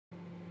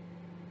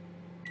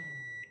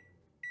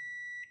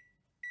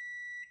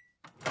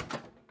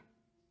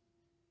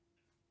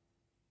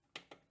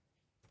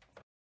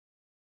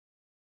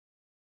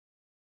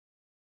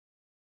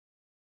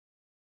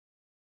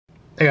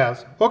Hey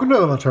guys, welcome to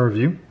the Lunchtime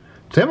Review.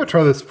 Today I'm going to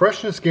try this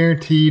Freshness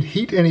Guaranteed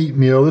Heat and Eat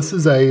meal. This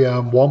is a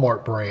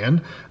Walmart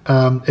brand.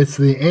 It's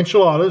the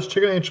enchiladas,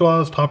 chicken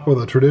enchiladas topped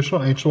with a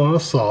traditional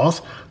enchilada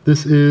sauce.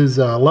 This is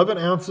 11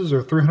 ounces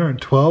or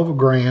 312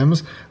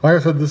 grams. Like I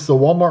said, this is a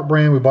Walmart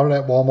brand. We bought it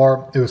at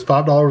Walmart. It was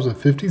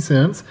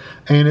 $5.50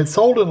 and it's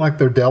sold in like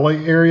their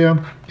deli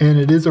area, and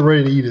it is a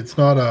ready to eat. It's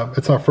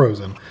not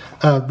frozen.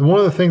 One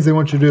of the things they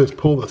want you to do is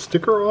pull the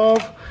sticker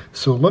off.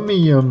 So let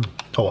me, hold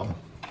on.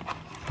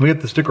 Let me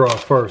get the sticker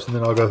off first, and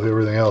then I'll go through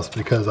everything else,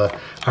 because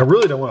I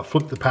really don't want to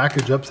flip the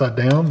package upside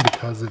down,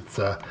 because it's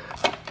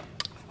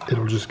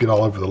it'll just get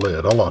all over the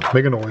lid. Hold on,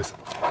 make a noise.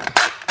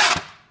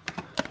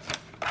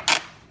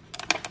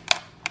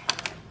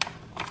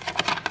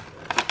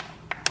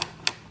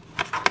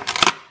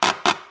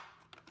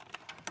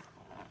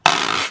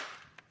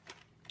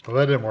 Well,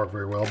 that didn't work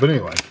very well, but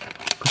anyway.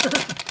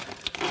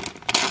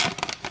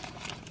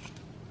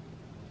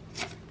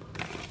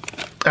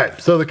 All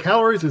right, so the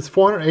calories is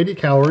 480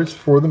 calories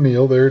for the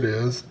meal. There it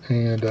is,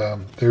 and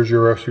there's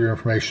your rest of your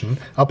information.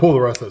 I'll pull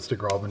the rest of that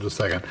sticker off in just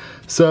a second.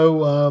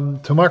 So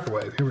to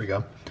microwave, here we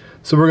go.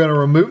 So we're going to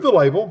remove the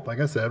label, like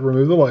I said,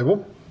 remove the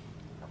label,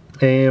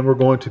 and we're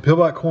going to peel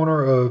back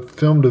corner of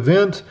film to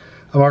vent,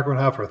 a microwave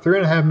hot for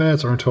 3.5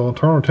 minutes or until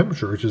internal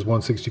temperature, which is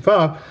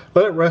 165.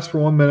 Let it rest for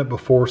 1 minute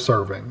before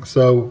serving.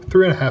 So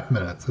 3.5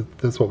 minutes.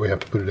 That's what we have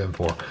to put it in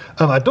for.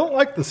 I don't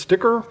like the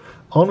sticker.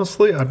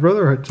 Honestly, I'd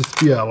rather it just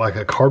be like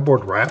a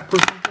cardboard wrap or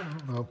something.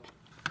 I don't know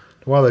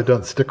why they've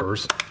done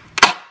stickers.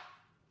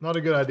 Not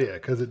a good idea,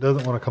 because it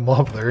doesn't want to come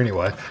off there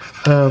anyway.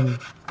 So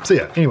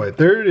yeah, anyway,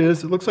 there it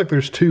is. It looks like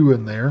there's two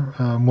in there,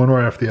 one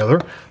right after the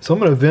other. So I'm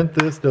going to vent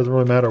this. Doesn't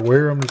really matter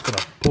where. I'm just going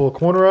to pull a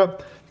corner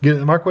up, get it in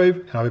the microwave,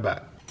 and I'll be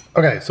back.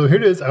 Okay, so here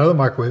it is out of the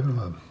microwave. I'm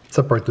going to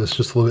separate this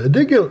just a little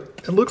bit.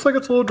 It looks like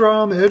it's a little dry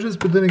on the edges,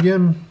 but then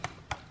again,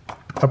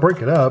 I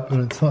break it up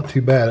and it's not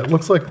too bad. It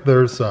looks like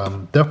there's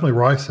definitely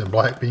rice and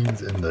black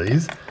beans in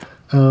these.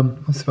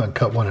 Let's see if I can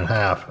cut one in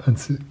half and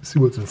see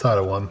what's inside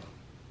of one.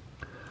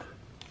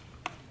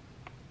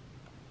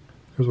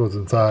 Here's what's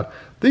inside.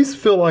 These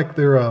feel like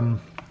they're,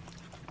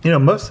 you know,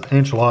 most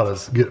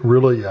enchiladas get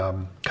really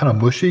kind of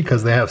mushy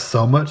because they have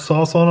so much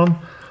sauce on them.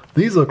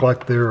 These look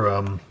like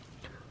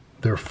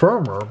they're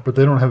firmer, but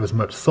they don't have as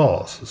much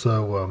sauce.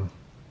 So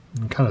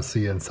you can kind of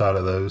see inside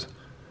of those.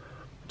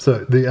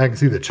 So I can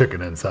see the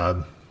chicken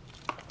inside.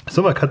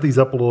 So I'm gonna cut these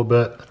up a little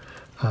bit,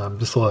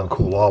 just to let them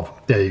cool off.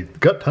 Yeah, you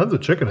got tons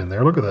of chicken in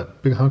there. Look at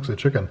that, big hunks of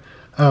chicken.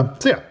 So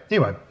yeah,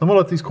 anyway, I'm gonna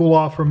let these cool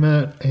off for a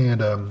minute and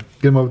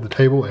get them over the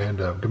table and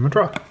give them a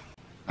try.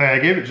 I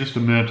gave it just a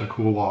minute to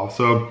cool off.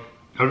 So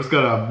I just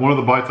got one of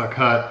the bites I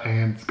cut,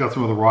 and it's got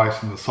some of the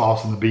rice and the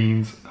sauce and the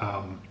beans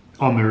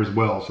on there as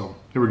well. So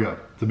here we go,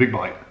 it's a big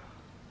bite.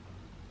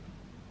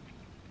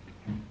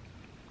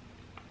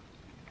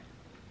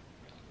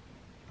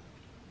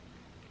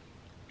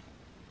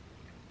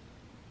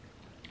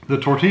 The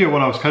tortilla,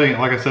 when I was cutting it,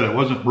 like I said, it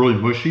wasn't really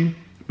mushy,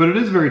 but it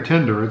is very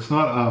tender. It's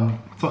not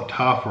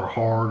tough or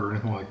hard or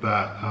anything like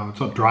that.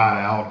 It's not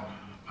dried out,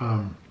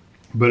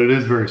 but it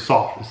is very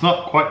soft. It's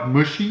not quite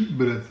mushy,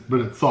 but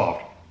it's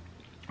soft.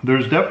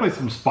 There's definitely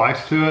some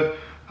spice to it,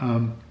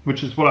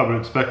 which is what I would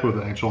expect with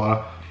an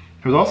enchilada.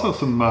 There's also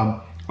some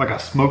like a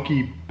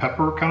smoky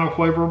pepper kind of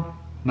flavor,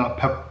 not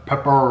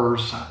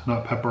peppers,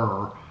 not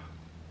pepper.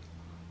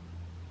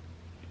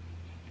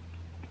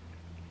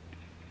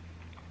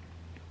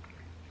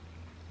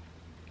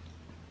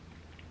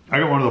 I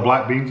got one of the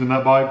black beans in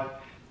that bite,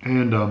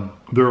 and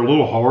they're a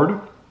little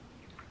hard,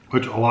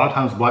 which a lot of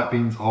times black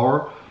beans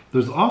are.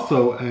 There's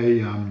also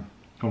a,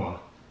 hold on.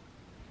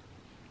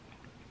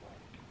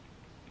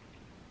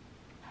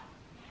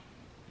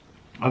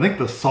 I think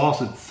the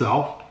sauce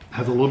itself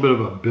has a little bit of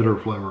a bitter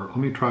flavor. Let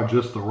me try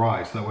just the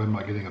rice, that way I'm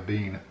not getting a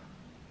bean.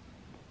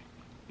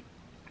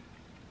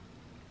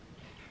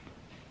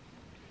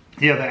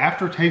 Yeah, the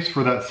aftertaste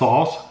for that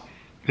sauce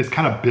is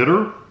kind of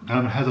bitter.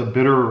 It has a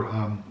bitter,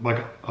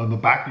 like on the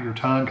back of your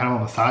tongue, kind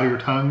of on the side of your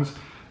tongues.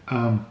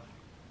 I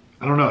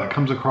don't know, it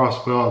comes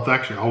across, well, it's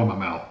actually all in my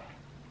mouth.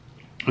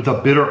 It's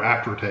a bitter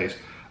aftertaste.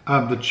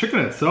 The chicken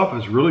itself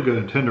is really good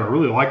and tender. I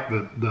really like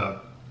the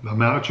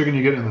amount of chicken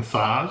you get in the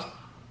size.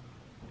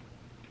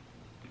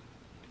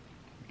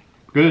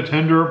 Good and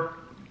tender,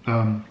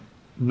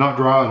 not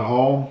dry at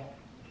all.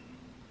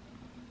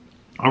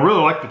 I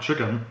really like the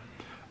chicken.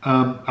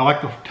 I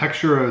like the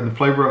texture and the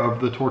flavor of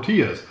the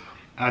tortillas.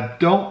 I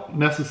don't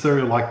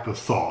necessarily like the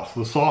sauce.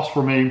 The sauce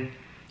for me,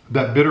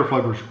 that bitter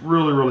flavor is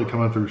really, really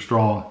coming through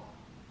strong.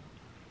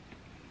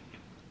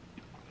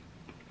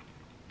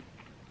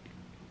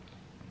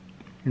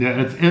 Yeah,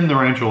 and it's in their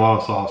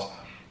enchilada sauce.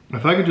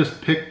 If I could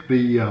just pick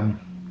the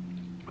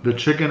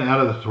chicken out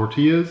of the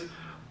tortillas,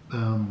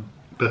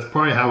 that's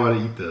probably how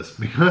I'd eat this,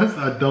 because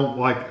I don't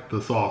like the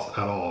sauce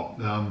at all.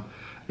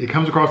 It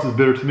comes across as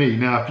bitter to me.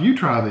 Now, if you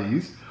try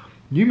these,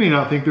 you may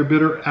not think they're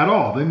bitter at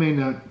all. They may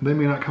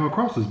not come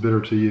across as bitter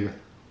to you.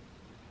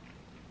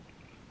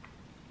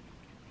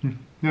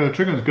 Yeah, the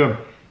chicken's good.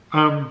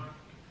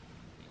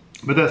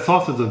 But that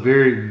sauce is a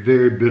very,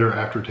 very bitter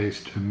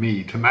aftertaste to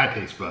me, to my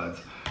taste buds.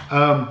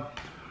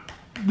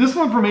 This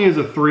one for me is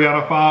a 3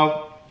 out of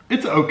 5.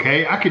 It's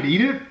okay, I could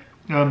eat it.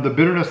 The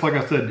bitterness, like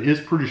I said, is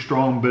pretty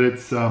strong, but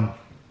it's,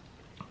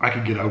 I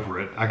could get over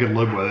it. I could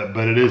live with it,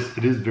 but it is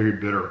very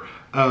bitter.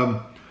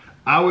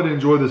 I would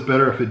enjoy this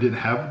better if it didn't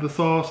have the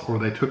sauce, or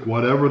they took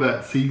whatever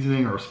that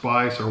seasoning or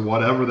spice or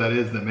whatever that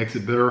is that makes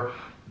it bitter,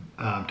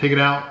 take it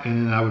out,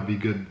 and then I would be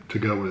good to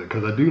go with it,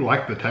 because I do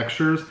like the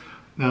textures.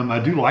 I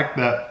do like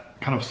that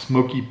kind of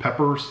smoky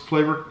peppers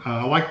flavor.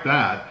 I like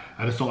that.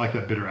 I just don't like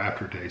that bitter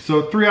aftertaste.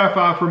 So 3 out of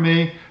 5 for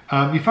me.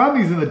 You find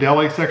these in the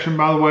deli section,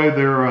 by the way.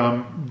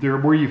 They're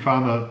where you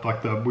find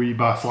where you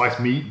buy sliced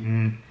meat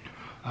and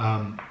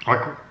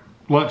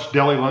like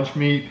deli lunch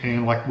meat,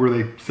 and like where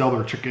they sell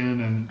their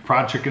chicken and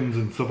fried chickens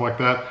and stuff like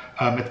that.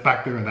 It's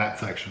back there in that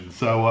section.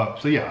 So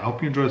yeah, I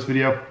hope you enjoy this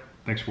video.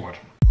 Thanks for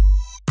watching.